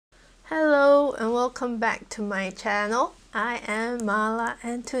and welcome back to my channel. I am Mala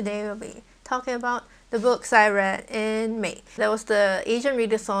and today we'll be talking about the books I read in May. There was the Asian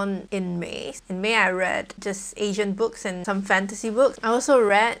Readathon in May. In May I read just Asian books and some fantasy books. I also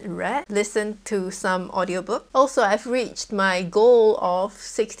listened to some audiobooks. Also, I've reached my goal of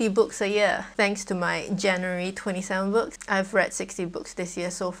 60 books a year thanks to my January 27 books. I've read 60 books this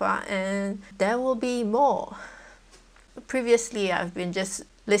year so far and there will be more. Previously, I've been just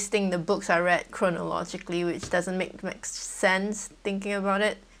listing the books I read chronologically, which doesn't make much sense thinking about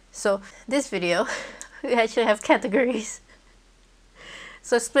it. So this video, we actually have categories.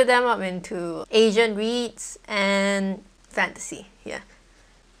 So split them up into Asian reads and fantasy. Yeah.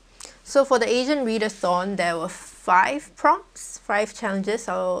 So for the Asian Readathon, there were 5 prompts, 5 challenges.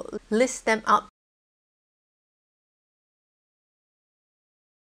 I'll list them up.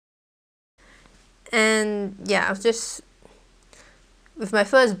 And yeah, I've just, with my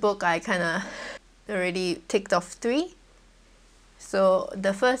first book, I kind of already ticked off 3. So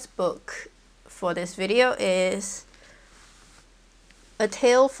the first book for this video is A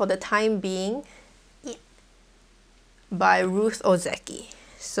Tale for the Time Being by Ruth Ozeki.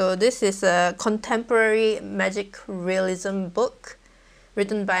 So this is a contemporary magic realism book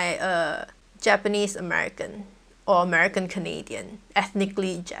written by a Japanese American or American Canadian,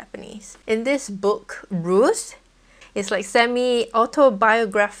 ethnically Japanese. In this book, Ruth is like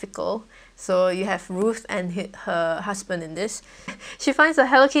semi-autobiographical. So you have Ruth and her husband in this. She finds a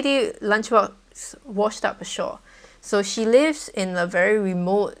Hello Kitty lunchbox washed up ashore. So she lives in a very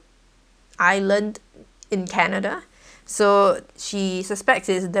remote island in Canada. So she suspects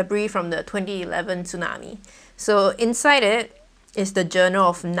it's debris from the 2011 tsunami. So inside it is the journal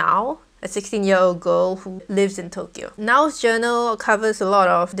of Nao, a 16-year-old girl who lives in Tokyo. Nao's journal covers a lot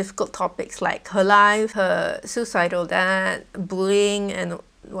of difficult topics like her life, her suicidal dad, bullying and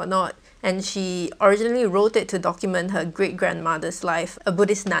whatnot. And she originally wrote it to document her great-grandmother's life, a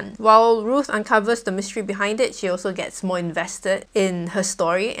Buddhist nun. While Ruth uncovers the mystery behind it, she also gets more invested in her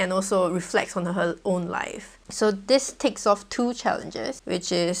story and also reflects on her own life. So this takes off 2 challenges,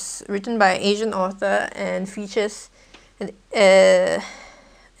 which is written by an Asian author and features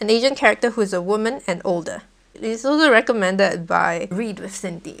an Asian character who is a woman and older. It is also recommended by Read with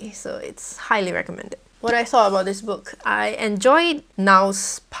Cindy, so it's highly recommended. What I thought about this book, I enjoyed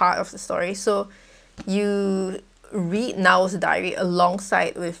Nao's part of the story. So you read Nao's diary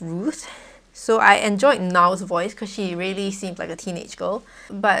alongside with Ruth. So I enjoyed Nao's voice because she really seems like a teenage girl.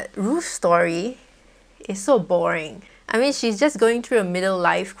 But Ruth's story is so boring. I mean, she's just going through a middle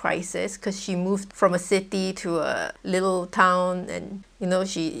life crisis because she moved from a city to a little town, and you know,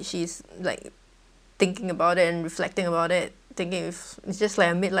 she's like thinking about it and reflecting about it, thinking if it's just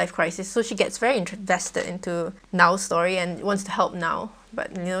like a midlife crisis. So she gets very invested into Nao's story and wants to help Nao,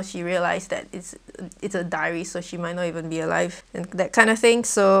 but you know, she realized that it's a diary, so she might not even be alive and that kind of thing.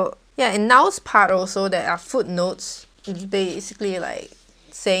 So yeah, in Nao's part also there are footnotes. It's basically like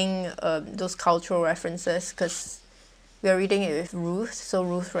saying those cultural references because we are reading it with Ruth, so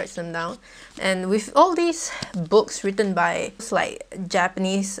Ruth writes them down. And with all these books written by like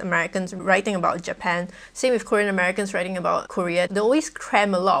Japanese Americans writing about Japan, same with Korean Americans writing about Korea, they always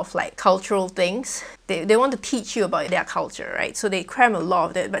cram a lot of like cultural things. They want to teach you about their culture, right? So they cram a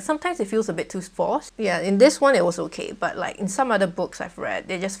lot of it, but sometimes it feels a bit too forced. Yeah, in this one it was okay, but like in some other books I've read,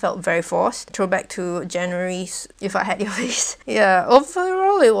 they just felt very forced. Throwback to January's If I Had Your Face. Yeah,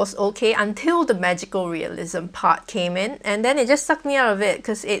 overall it was okay until the magical realism part came in, and then it just sucked me out of it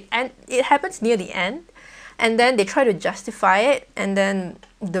because it happens near the end, and then they try to justify it, and then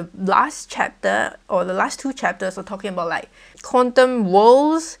the last chapter or the last 2 chapters are talking about like quantum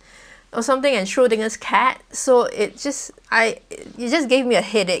worlds or something and Schrodinger's cat. So it just gave me a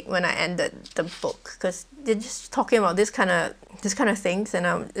headache when I ended the book because they're just talking about this kind of things, and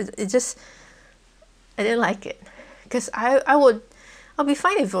I didn't like it because I'll be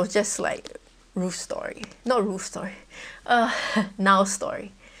fine if it was just like Nao's story.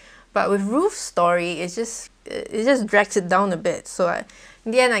 But with Ruth's story, it just drags it down a bit. So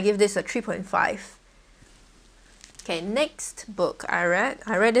in the end, I give this a 3.5. Okay, next book I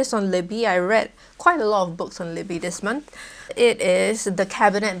read this on Libby. I read quite a lot of books on Libby this month. It is The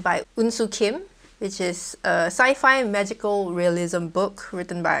Cabinet by Eun-Soo Kim, which is a sci-fi magical realism book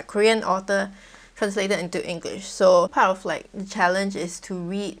written by a Korean author, translated into English. So part of like the challenge is to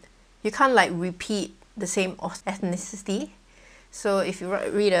read. You can't like repeat the same ethnicity. So if you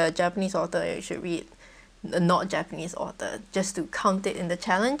read a Japanese author, you should read a not Japanese author just to count it in the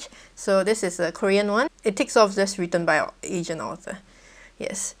challenge. So this is a Korean one. It ticks off just written by an Asian author.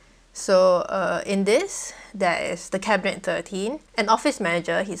 Yes. So in this, there is the Cabinet 13, an office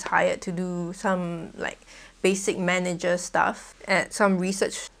manager. He's hired to do some like basic manager stuff at some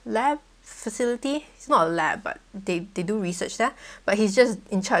research lab facility. It's not a lab, but they do research there. But he's just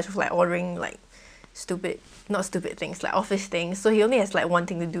in charge of like ordering like not stupid things, like office things. So he only has like one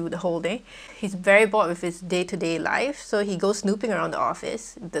thing to do the whole day. He's very bored with his day-to-day life, so he goes snooping around the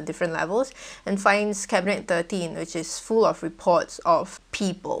office, the different levels, and finds Cabinet 13, which is full of reports of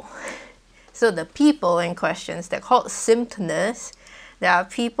people. So the people in questions, they're called symptoms. There are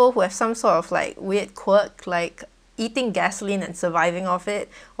people who have some sort of like weird quirk, like eating gasoline and surviving off it,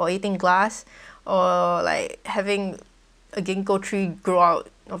 or eating glass, or like having a ginkgo tree grow out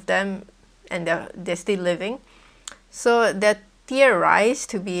of them and they're still living. So they're theorized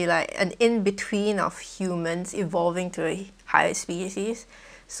to be like an in-between of humans evolving to a higher species.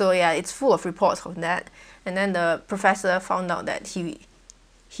 So yeah, it's full of reports of that. And then the professor found out that he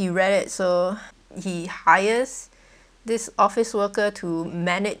read it, so he hires this office worker to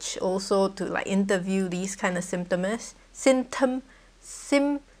manage, also to like interview these kind of symptoms.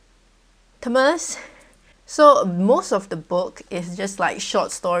 So most of the book is just like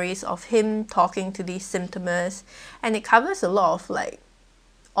short stories of him talking to these symptoms, and it covers a lot of like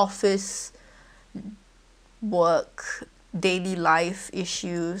office work, daily life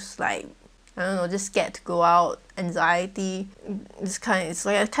issues, like I don't know, just scared to go out, anxiety. It's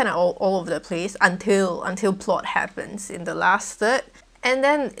like kind of all over the place until plot happens in the last third, and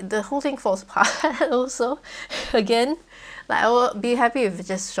then the whole thing falls apart also. Again, like I will be happy if it's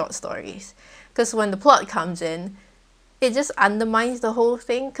just short stories. Because when the plot comes in, it just undermines the whole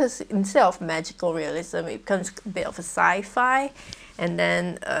thing, because instead of magical realism, it becomes a bit of a sci-fi. And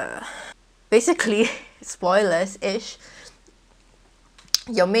then, basically, spoilers-ish,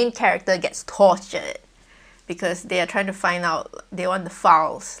 your main character gets tortured because they are trying to find out, they want the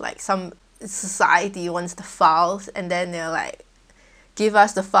files, like some society wants the files, and then they're like, give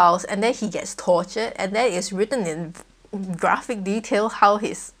us the files, and then he gets tortured, and then it's written in graphic detail how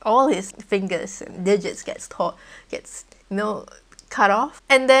all his fingers and digits gets cut off,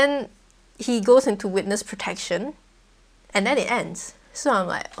 and then he goes into witness protection, and then it ends. So I'm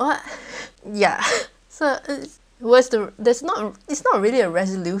like, what? Yeah. So it's not really a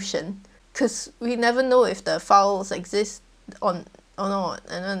resolution, because we never know if the files exist or not,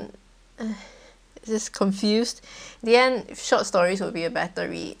 and then just confused. In the end, short stories would be a better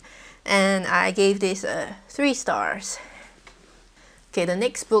read. And I gave this 3 stars. Okay, the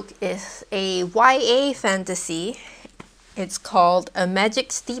next book is a YA fantasy. It's called A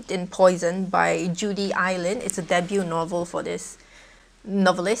Magic Steeped in Poison by Judy. It's a debut novel for this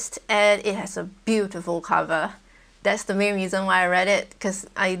novelist, and it has a beautiful cover. That's the main reason why I read it, because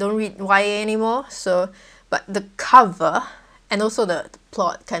I don't read YA anymore. But the cover and also the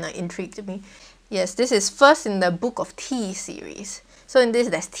plot kind of intrigued me. Yes, this is first in the Book of Tea series. So in this,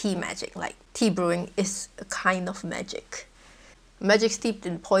 there's tea magic, like tea brewing is a kind of magic. Magic Steeped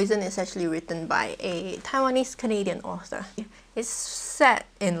in Poison is actually written by a Taiwanese-Canadian author. It's set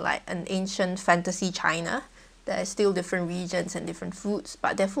in like an ancient fantasy China. There are still different regions and different foods,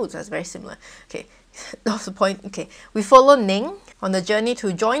 but their foods are very similar. Okay, that's the point. Okay, we follow Ning on the journey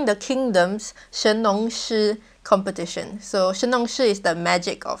to join the kingdom's Shenongshi competition. So Shenongshi is the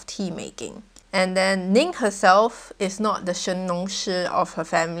magic of tea making. And then Ning herself is not the Shenongshi of her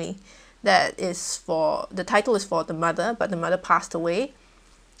family. The title is for the mother, but the mother passed away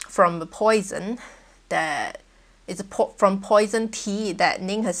from the poison from poison tea that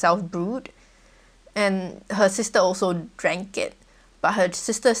Ning herself brewed. And her sister also drank it. But her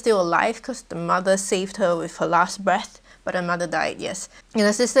sister is still alive because the mother saved her with her last breath. But her mother died, yes. And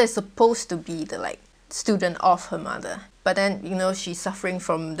her sister is supposed to be the like student of her mother. But then, she's suffering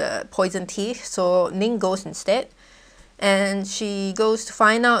from the poison tea, so Ning goes instead. And she goes to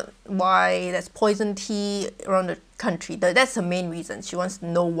find out why there's poison tea around the country. That's the main reason. She wants to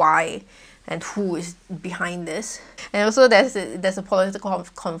know why and who is behind this. And also there's a political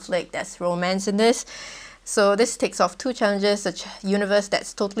conflict, there's romance in this. So this takes off 2 challenges, a universe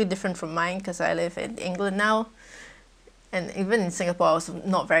that's totally different from mine, because I live in England now. And even in Singapore, I was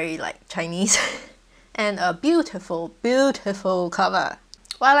not very like Chinese. And a beautiful, beautiful cover.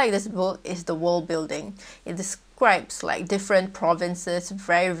 What I like this book is the world building. It describes like different provinces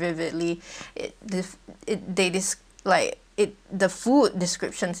very vividly. The food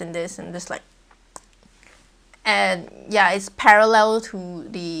descriptions in this, and just like, and yeah, it's parallel to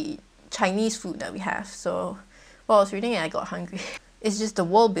the Chinese food that we have. So while I was reading it, I got hungry. It's just the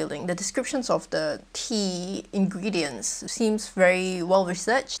world building. The descriptions of the tea ingredients seems very well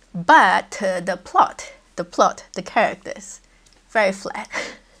researched, but the plot, the characters, very flat.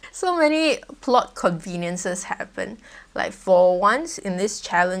 So many plot conveniences happen. Like for once in this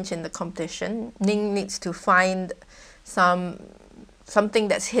challenge in the competition, Ning needs to find something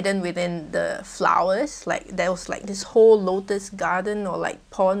that's hidden within the flowers. Like there was like this whole lotus garden or like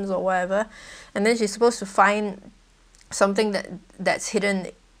ponds or whatever, and then she's supposed to find something that's hidden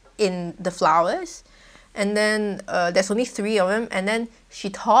in the flowers, and then there's only 3 of them, and then she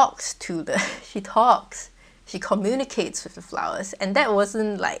communicates with the flowers, and that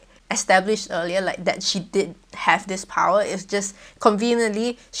wasn't like established earlier, like that she did have this power. It's just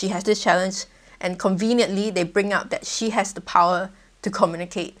conveniently she has this challenge, and conveniently they bring up that she has the power to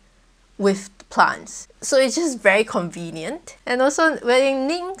communicate with plants. So it's just very convenient. And also, well, in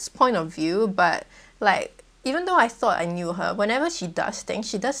Ning's point of view, but like, even though I thought I knew her, whenever she does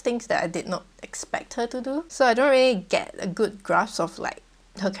things that I did not expect her to do. So I don't really get a good grasp of like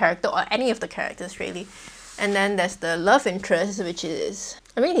her character or any of the characters really. And then there's the love interest, which is,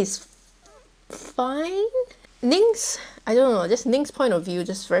 I mean, he's fine. I don't know, just Ning's point of view,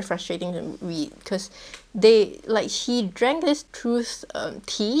 just very frustrating to read, because she drank this truth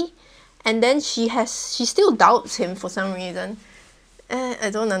tea, and then she still doubts him for some reason.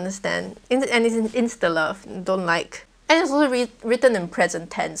 I don't understand. And it's in insta-love, don't like. And it's also written in present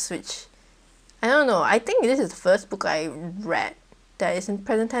tense, which, I don't know, I think this is the first book I read that is in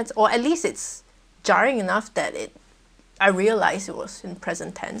present tense, or at least it's jarring enough that I realized it was in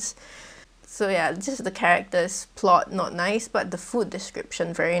present tense. So yeah, just the characters, plot not nice, but the food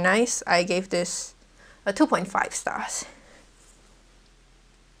description very nice. I gave this a 2.5 stars.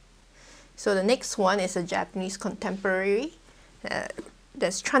 So the next one is a Japanese contemporary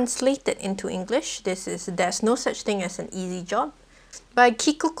that's translated into English. This is There's No Such Thing as an Easy Job by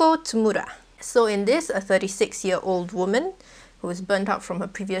Kikuko Tsumura. So in this, a 36-year-old woman who is burnt out from her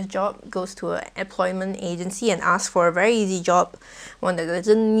previous job goes to an employment agency and asks for a very easy job, one that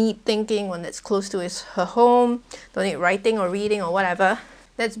doesn't need thinking, one that's close to her home, don't need writing or reading or whatever.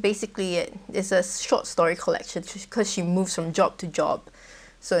 That's basically it. It's a short story collection because she moves from job to job.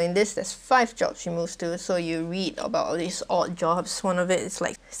 So in this, there's 5 jobs she moves to. So you read about all these odd jobs. One of it is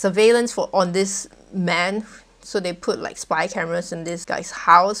like surveillance on this man. So they put like spy cameras in this guy's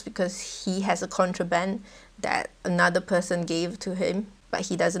house because he has a contraband that another person gave to him, but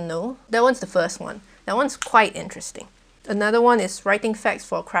he doesn't know. That one's the first one. That one's quite interesting. Another one is writing facts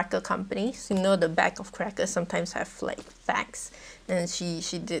for cracker companies. You know, the back of crackers sometimes have like facts, and she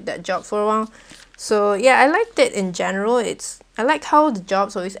did that job for a while. So yeah, I liked it in general. I like how the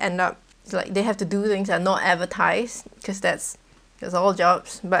jobs always end up like they have to do things that are not advertised, because that's all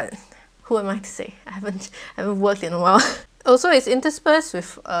jobs. But who am I to say? I haven't worked in a while. Also, it's interspersed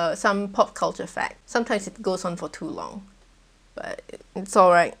with some pop culture facts. Sometimes it goes on for too long, but it's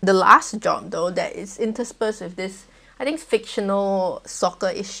alright. The last job, though, that is interspersed with this, I think, fictional soccer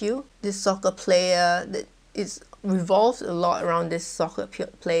issue. This soccer player that revolves a lot around this soccer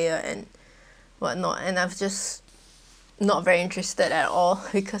player and whatnot. And I've just not very interested at all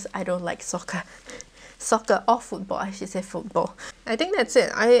because I don't like soccer. Soccer or football, I should say football. I think that's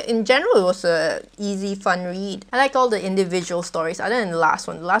it. In general, it was a easy, fun read. I like all the individual stories other than the last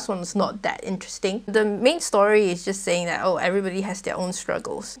one. The last one was not that interesting. The main story is just saying that, oh, everybody has their own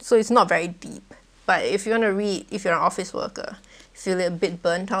struggles. So it's not very deep. But if you want to read, if you're an office worker, feel a bit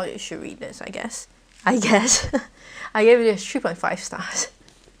burnt out, you should read this, I guess. I gave it a 3.5 stars.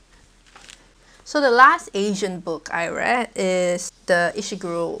 So the last Asian book I read is the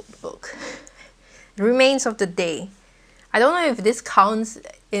Ishiguro book. Remains of the Day. I don't know if this counts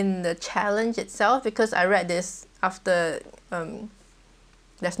in the challenge itself, because I read this after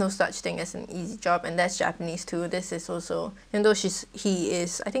There's No Such Thing as an Easy Job, and that's Japanese too. This is also, even though he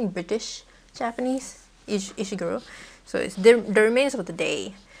is, I think, British Japanese, Ishiguro. So it's the Remains of the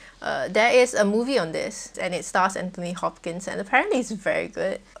Day. There is a movie on this, and it stars Anthony Hopkins, and apparently it's very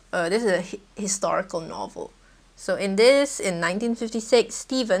good. This is a historical novel. So in this, in 1956,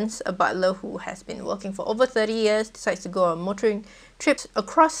 Stevens, a butler who has been working for over 30 years, decides to go on motoring trips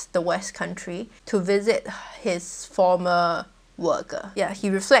across the West Country to visit his former worker. Yeah, he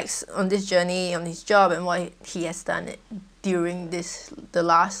reflects on this journey, on his job, and what he has done during the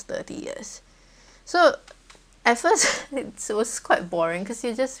last 30 years. So at first, it was quite boring because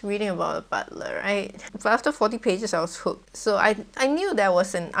you're just reading about a butler, right? But after 40 pages, I was hooked. So I knew there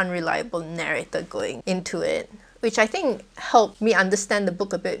was an unreliable narrator going into it, which I think helped me understand the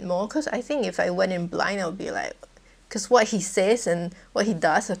book a bit more, because I think if I went in blind, I would be like, because what he says and what he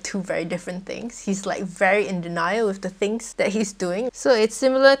does are two very different things. He's like very in denial with the things that he's doing. So it's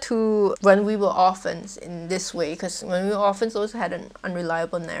similar to When We Were Orphans in this way, because When We Were Orphans also had an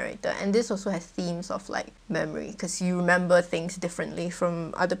unreliable narrator, and this also has themes of like memory, because you remember things differently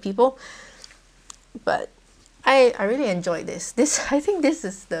from other people. But I really enjoyed this. I think this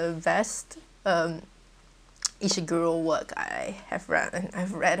is the best Ishiguro work I have read, and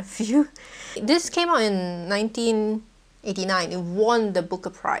I've read a few. This came out in 1989. It won the Booker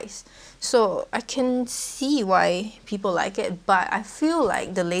Prize. So I can see why people like it, but I feel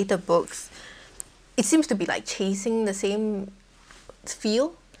like the later books, it seems to be like chasing the same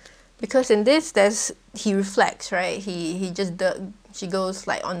feel. Because in this, he reflects, right? She goes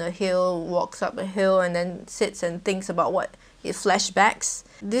like on a hill, walks up a hill, and then sits and thinks about what it flashbacks.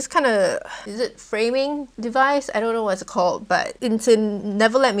 This kind of, is it framing device? I don't know what it's called, but it's in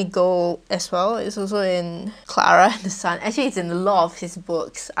Never Let Me Go as well. It's also in Clara and the Sun. Actually, it's in a lot of his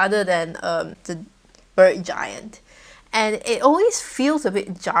books, other than The Bird Giant. And it always feels a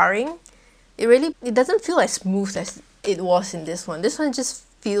bit jarring. It doesn't feel as smooth as it was in this one. This one just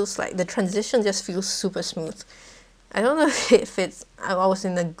feels like the transition just feels super smooth. I don't know if I was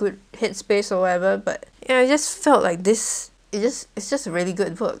in a good headspace or whatever, but yeah, I just felt like this. It's just a really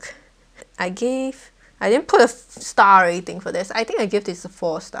good book. I didn't put a star rating for this. I think I give this a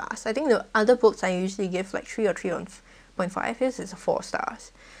 4 stars. I think the other books I usually give like 3 or 3.5. This is a 4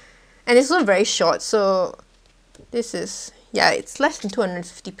 stars. And it's also very short, so this is, yeah, it's less than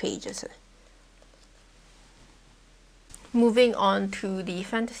 250 pages. Moving on to the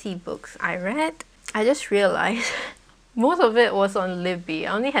fantasy books I read, I just realized most of it was on Libby.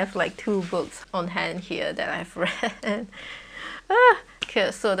 I only have like 2 books on hand here that I've read.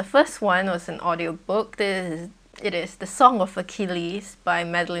 Okay, so the first one was an audiobook. It is The Song of Achilles by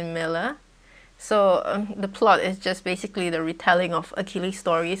Madeline Miller. So the plot is just basically the retelling of Achilles'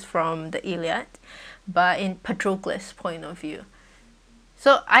 stories from the Iliad, but in Patroclus' point of view.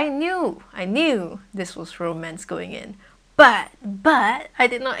 So I knew this was romance going in. But I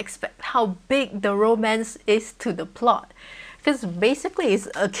did not expect how big the romance is to the plot. Because basically it's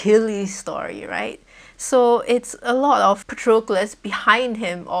Achilles' story, right? So it's a lot of Patroclus behind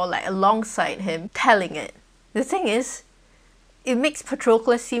him or like alongside him telling it. The thing is, it makes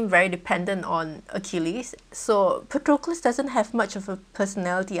Patroclus seem very dependent on Achilles. So Patroclus doesn't have much of a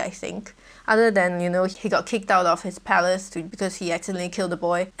personality, I think. Other than, you know, he got kicked out of his palace because he accidentally killed a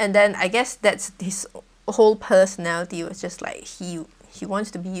boy. And then I guess that's his whole personality, was just like he wants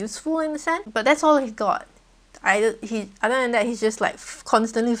to be useful in a sense, but that's all he got. Other than that, he's just like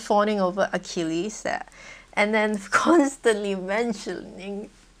constantly fawning over Achilles, and then constantly mentioning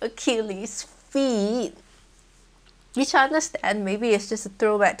Achilles' feet, which I understand. Maybe it's just a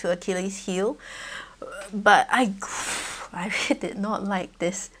throwback to Achilles' heel, but I really did not like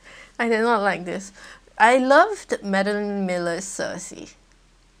this. I did not like this. I loved Madeline Miller's Circe,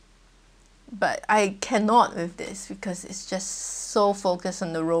 but I cannot with this because it's just so focused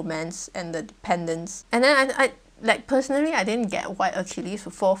on the romance and the dependence. And then I like, personally, I didn't get why Achilles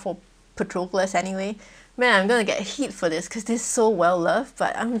would fall for Patroclus anyway. Man, I'm gonna get heat for this because this is so well loved,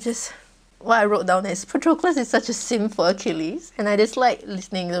 but what I wrote down is Patroclus is such a simp for Achilles, and I dislike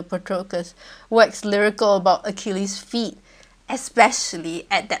listening to Patroclus wax lyrical about Achilles' feet. Especially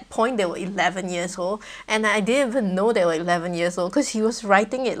at that point, they were 11 years old, and I didn't even know they were 11 years old because he was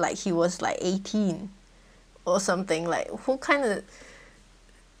writing it like he was like 18 or something. Like, who kind of...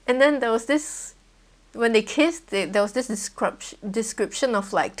 And then there was this, when they kissed, there was this description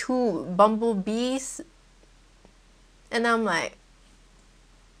of like 2 bumblebees, and I'm like,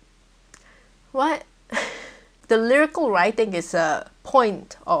 what? The lyrical writing is a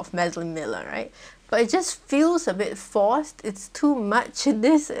point of Madeline Miller, right? But it just feels a bit forced. It's too much in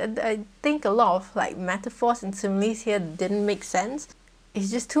this, and I think a lot of like metaphors and similes here didn't make sense. It's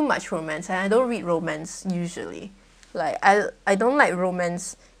just too much romance, and I don't read romance usually. Like, I don't like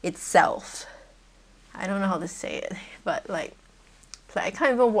romance itself. I don't know how to say it, but like I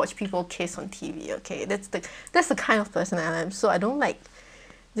can't even watch people kiss on TV, okay? That's the kind of person I am. So I don't like...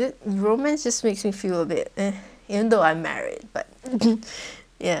 romance just makes me feel a bit even though I'm married, but...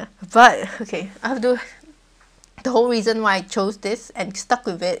 Yeah, but okay, the whole reason why I chose this and stuck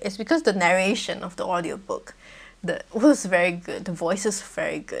with it is because the narration of the audiobook was very good. The voices were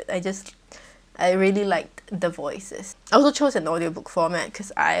very good. I really liked the voices. I also chose an audiobook format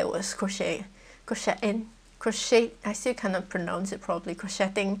because I was crocheting, I still cannot pronounce it properly,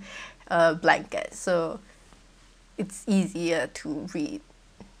 crocheting a blanket, so it's easier to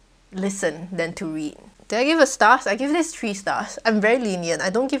listen than to read. Did I give it stars? I give this 3 stars. I'm very lenient. I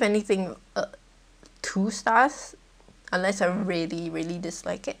don't give anything 2 stars unless I really, really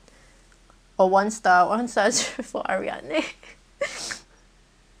dislike it. Or 1 star, 1 star for Ariane.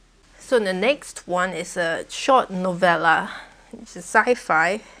 So the next one is a short novella. It's a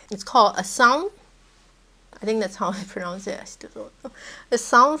sci-fi. It's called A Sound. I think that's how I pronounce it. I still don't know. A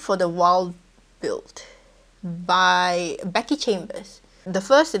Sound for the Wild Build by Becky Chambers. The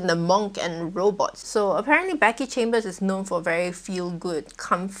first in the Monk and Robots. So apparently Becky Chambers is known for very feel-good,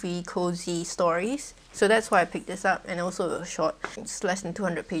 comfy, cozy stories. So that's why I picked this up, and also it was short. It's less than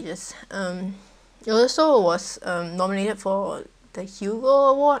 200 pages. It also was nominated for the Hugo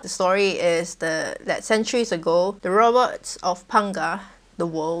Award. The story is that centuries ago, the robots of Panga, the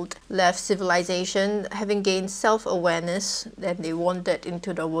world, left civilization having gained self-awareness. Then they wandered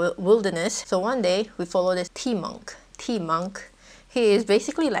into the wilderness. So one day, we follow this tea monk. He is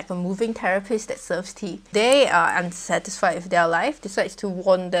basically like a moving therapist that serves tea. They are unsatisfied with their life, decides to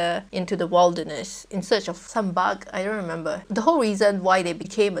wander into the wilderness in search of some bug. I don't remember. The whole reason why they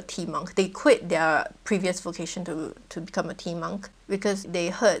became a tea monk, they quit their previous vocation to become a tea monk because they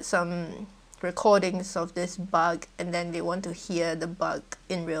heard some recordings of this bug, and then they want to hear the bug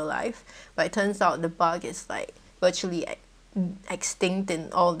in real life. But it turns out the bug is like virtually extinct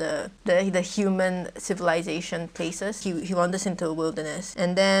in all the human civilization places. He wanders into a wilderness,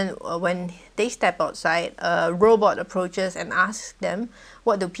 and then when they step outside, a robot approaches and asks them,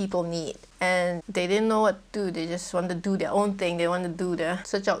 what do people need? And they didn't know what to do. They just want to do their own thing. They want to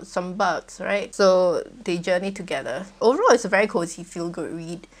search out some bugs, right? So they journey together. Overall, it's a very cozy, feel-good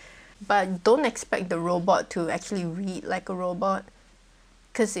read, but don't expect the robot to actually read like a robot,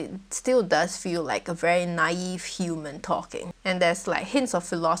 because it still does feel like a very naive human talking, and there's like hints of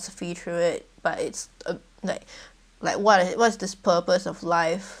philosophy through it, but it's like what's this purpose of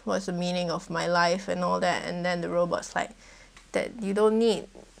life, what's the meaning of my life and all that, and then the robot's like, that you don't need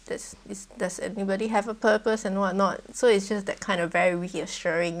this, does anybody have a purpose and whatnot. So it's just that kind of very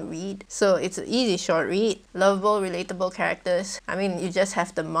reassuring read. So it's an easy short read, lovable, relatable characters. I mean, you just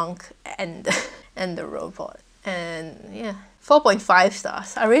have the monk and and the robot, and yeah. 4.5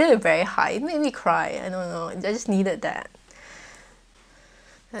 stars. I rated it very high. It made me cry. I don't know. I just needed that.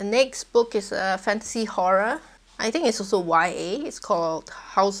 The next book is a fantasy horror. I think it's also YA. It's called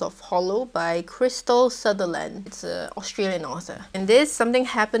House of Hollow by Krystal Sutherland. It's an Australian author. In this, something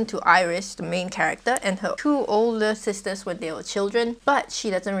happened to Iris, the main character, and her 2 older sisters when they were children, but she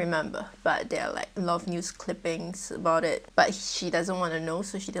doesn't remember. But there are like a lot of news clippings about it, but she doesn't want to know,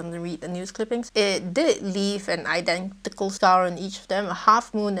 so she doesn't read the news clippings. It did leave an identical scar on each of them, a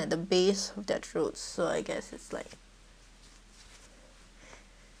half moon at the base of their throats. So I guess it's like,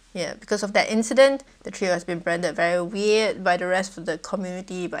 yeah, because of that incident, the trio has been branded very weird by the rest of the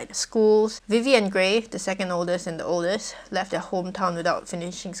community, by the schools. Vivi and Gray, the second oldest and the oldest, left their hometown without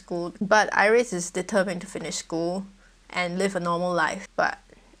finishing school. But Iris is determined to finish school and live a normal life. But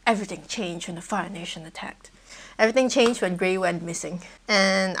everything changed when the Fire Nation attacked. Everything changed when Gray went missing.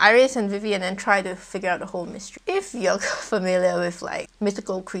 And Iris and Vivian then try to figure out the whole mystery. If you're familiar with like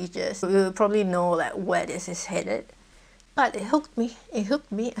mythical creatures, you will probably know like where this is headed. But it hooked me.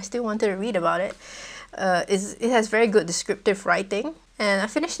 I still wanted to read about it. It has very good descriptive writing, and I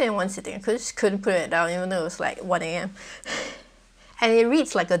finished it in one sitting. I just couldn't put it down, even though it was like 1 a.m. And it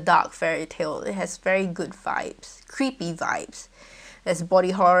reads like a dark fairy tale. It has very good vibes, creepy vibes. There's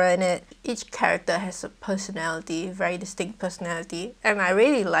body horror in it. Each character has a personality, very distinct personality. And I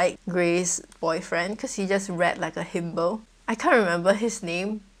really like Gray's boyfriend because he just read like a himbo. I can't remember his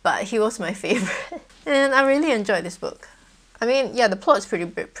name, but he was my favorite. And I really enjoyed this book. I mean, yeah, the plot's pretty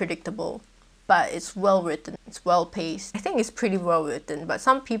predictable, but it's well written, it's well paced. I think it's pretty well written, but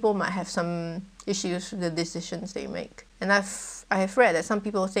some people might have some issues with the decisions they make. And I have read that some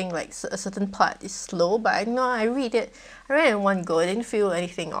people think like a certain part is slow, but I read it in one go. I didn't feel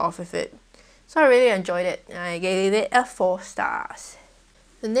anything off with it. So I really enjoyed it. I gave it a 4 stars.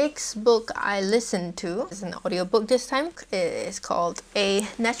 The next book I listened to is an audiobook this time. It is called A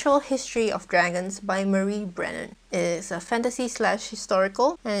Natural History of Dragons by Marie Brennan. It is a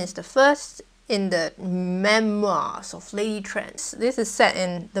fantasy/historical, and it's the first in the memoirs of Lady Trance. This is set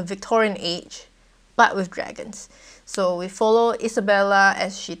in the Victorian age, but with dragons. So we follow Isabella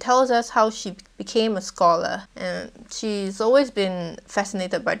as she tells us how she became a scholar. And she's always been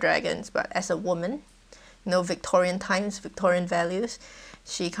fascinated by dragons, but as a woman, Victorian times, Victorian values,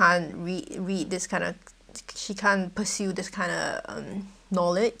 she can't read this kind of, she can't pursue this kind of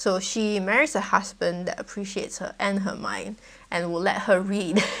knowledge. So she marries a husband that appreciates her and her mind and will let her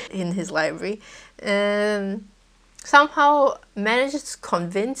read in his library, and somehow manages to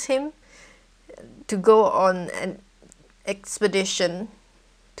convince him to go on an expedition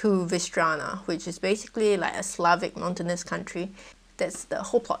to Vistrana, which is basically like a Slavic mountainous country. That's the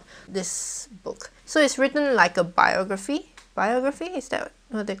whole plot, this book. So it's written like a biography. Biography, is that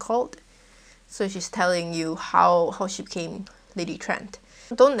what they're called? So she's telling you how she became Lady Trent.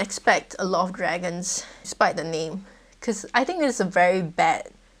 Don't expect a lot of dragons, despite the name, because I think it's a very bad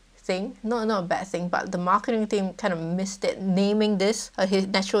thing. Not a bad thing, but the marketing team kind of missed it, naming this a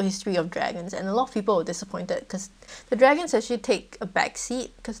natural history of dragons, and a lot of people were disappointed because the dragons actually take a back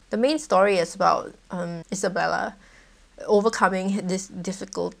seat, because the main story is about Isabella overcoming this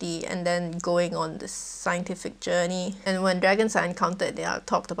difficulty and then going on this scientific journey. And when dragons are encountered, they are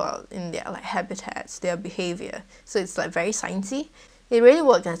talked about in their like habitats, their behavior. So it's like very sciencey. It really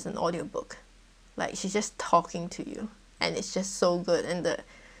worked as an audiobook. Like she's just talking to you, and it's just so good.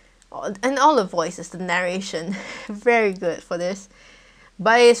 And all the voices, the narration, very good for this.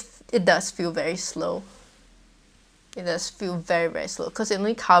 But it does feel very slow. It does feel very, very slow because it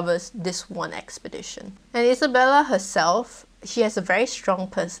only covers this one expedition. And Isabella herself, she has a very strong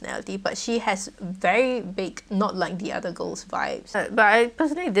personality, but she has very big, not like the other girls' vibes. But I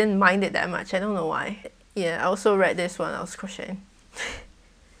personally didn't mind it that much. I don't know why. Yeah, I also read this one. I was crocheting.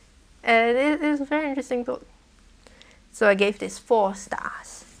 And it's a very interesting book. So I gave this 4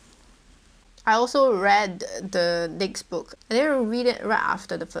 stars. I also read the next book. I didn't read it right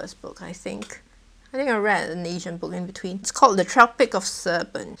after the first book, I think. I think I read an Asian book in between. It's called The Tropic of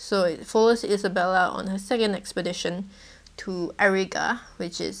Serpents. So it follows Isabella on her second expedition to Ariga,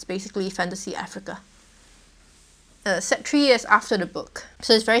 which is basically fantasy Africa. Set 3 years after the book.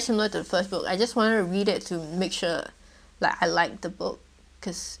 So it's very similar to the first book. I just wanted to read it to make sure like I liked the book,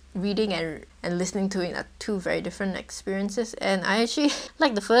 because reading and listening to it are 2 very different experiences, and I actually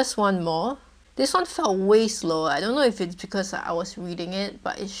like the first one more. This one felt way slower. I don't know if it's because I was reading it,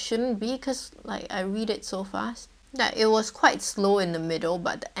 but it shouldn't be, because like I read it so fast. Like it was quite slow in the middle,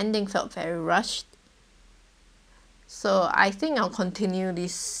 but the ending felt very rushed. So I think I'll continue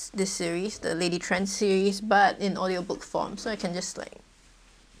this series, the Lady Trent series, but in audiobook form, so I can just like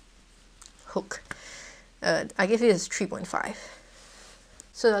hook. I give it a 3.5.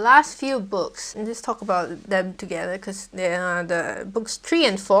 So the last few books, and just talk about them together because they are the books 3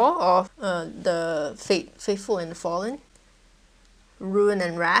 and 4 of the Faithful and the Fallen, Ruin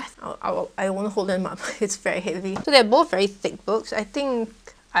and Wrath. I won't hold them up, it's very heavy. So they're both very thick books. I think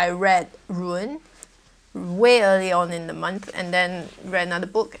I read Ruin way early on in the month, and then read another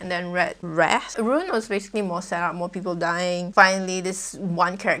book, and then read Wrath. Ruin was basically more setup, more people dying. Finally, this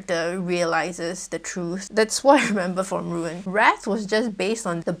one character realizes the truth. That's what I remember from Ruin. Wrath was just based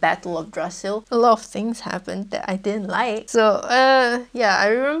on the Battle of Drasil. A lot of things happened that I didn't like. So, yeah, I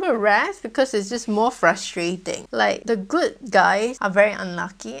remember Wrath because it's just more frustrating. Like, the good guys are very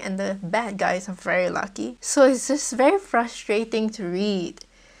unlucky, and the bad guys are very lucky. So it's just very frustrating to read.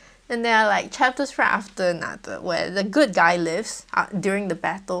 And there are like chapters right after another where the good guy lives during the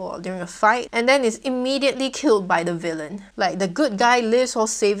battle or during a fight, and then is immediately killed by the villain. Like the good guy lives while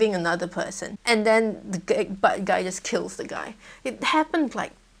saving another person, and then the bad guy just kills the guy. It happened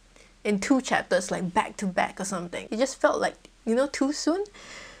like in 2 chapters, like back to back or something. It just felt like, you know, too soon.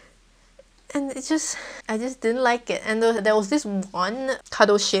 And I just didn't like it. And there was this one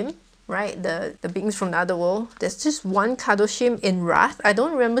Kadoshim, right, the beings from the other world. There's just one Kadoshim in Wrath. I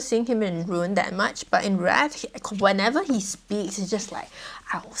don't remember seeing him in Ruin that much, but in Wrath, whenever he speaks, it's just like,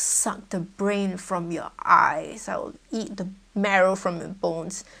 I will suck the brain from your eyes, I will eat the marrow from your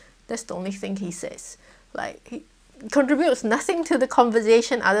bones. That's the only thing he says. Like, he contributes nothing to the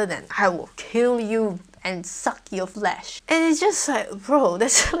conversation other than, I will kill you and suck your flesh. And it's just like, bro,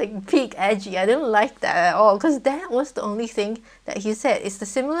 that's like peak edgy. I didn't like that at all, because that was the only thing that he said. It's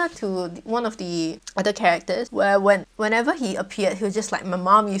similar to one of the other characters where whenever he appeared, he was just like, my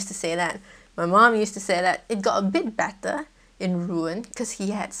mom used to say that, my mom used to say that. It got a bit better in Ruin because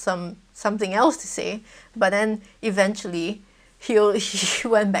he had something else to say, but then eventually he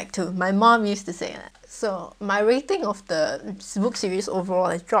went back to, my mom used to say that. So my rating of the book series overall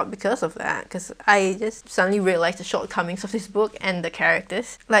has dropped because of that, because I just suddenly realized the shortcomings of this book and the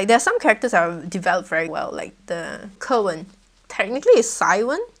characters. Like, there are some characters that are developed very well, like the Kerwin. Technically it's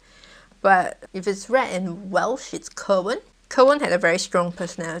Siwen, but if it's read in Welsh, it's Kerwin. Kerwin had a very strong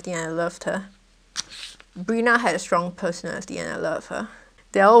personality and I loved her. Brina had a strong personality and I love her.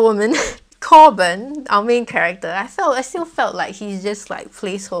 They're all women. Corbin, our main character, I still felt like he's just like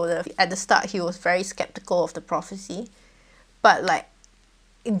placeholder. At the start, he was very skeptical of the prophecy, but like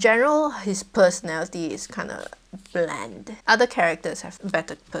in general, his personality is kind of bland. Other characters have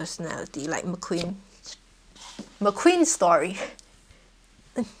better personality, like McQueen. McQueen's story.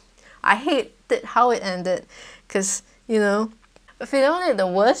 I hated how it ended, because, you know, Fidel did the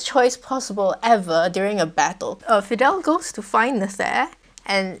worst choice possible ever during a battle. Fidel goes to find Nathaire,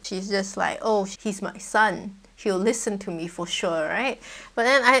 and she's just like, oh, he's my son. He'll listen to me for sure, right? But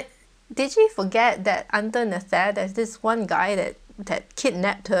then did she forget that under Nathaire, there's this one guy that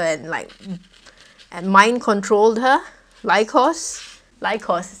kidnapped her and mind controlled her? Lycos?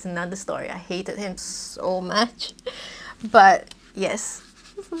 Lycos is another story. I hated him so much. But yes,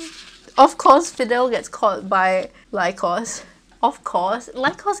 of course Fidel gets caught by Lycos. Of course,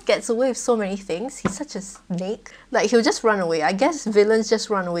 Lycos gets away with so many things. He's such a snake. Like, he'll just run away. I guess villains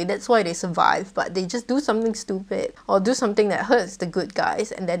just run away. That's why they survive. But they just do something stupid or do something that hurts the good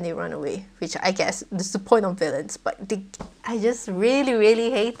guys and then they run away. Which I guess is the point of villains. But I just really,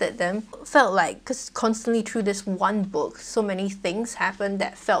 really hated them. Felt like, because constantly through this one book, so many things happened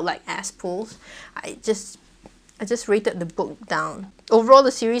that felt like ass pulls. I just rated the book down. Overall,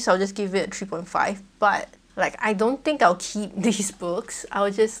 the series, I'll just give it a 3.5. But like, I don't think I'll keep these books. I'll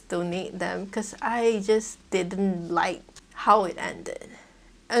just donate them because I just didn't like how it ended.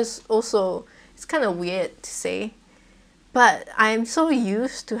 It's kind of weird to say, but I'm so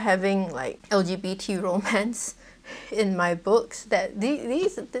used to having like LGBT romance in my books that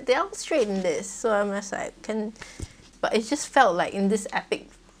they're all straight in this. So I'm just like, but it just felt like in this epic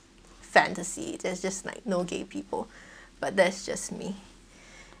fantasy, there's just like no gay people. But that's just me.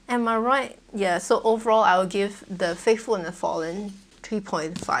 Am I right? Yeah, so overall I will give The Faithful and the Fallen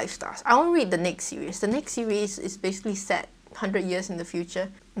 3.5 stars. I won't read the next series. The next series is basically set 100 years in the future.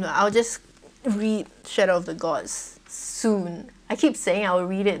 No, I'll just read Shadow of the Gods soon. I keep saying I will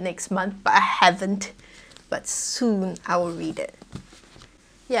read it next month, but I haven't. But soon I will read it.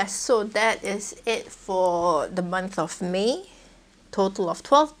 Yeah, so that is it for the month of May. Total of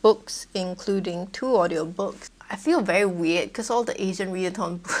 12 books, including 2 audiobooks. I feel very weird because all the Asian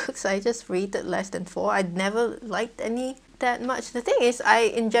readathon books, I just rated less than 4. I never liked any that much. The thing is, I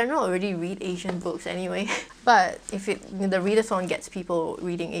in general already read Asian books anyway. But if the readathon gets people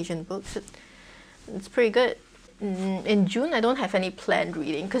reading Asian books, it's pretty good. In June, I don't have any planned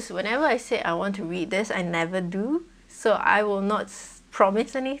reading because whenever I say I want to read this, I never do. So I will not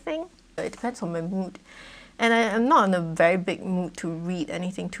promise anything. It depends on my mood. And I'm not in a very big mood to read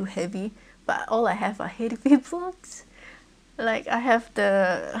anything too heavy. But all I have are heavy books. Like, I have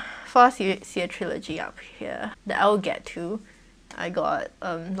the Far Seer trilogy up here that I'll get to. I got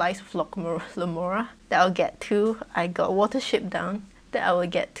Lies of Lamora that I'll get to. I got Watership Down that I will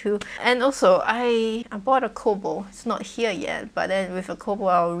get to. And also, I bought a Kobo. It's not here yet, but then with a Kobo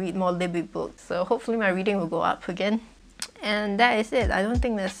I'll read more Libby books. So hopefully my reading will go up again. And that is it. I don't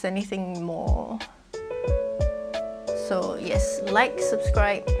think there's anything more. So yes, like,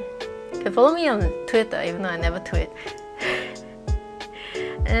 subscribe. You can follow me on Twitter, even though I never tweet.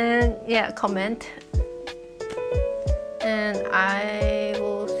 And yeah, comment. And I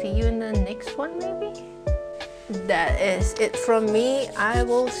will see you in the next one, maybe? That is it from me. I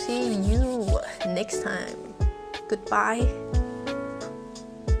will see you next time. Goodbye.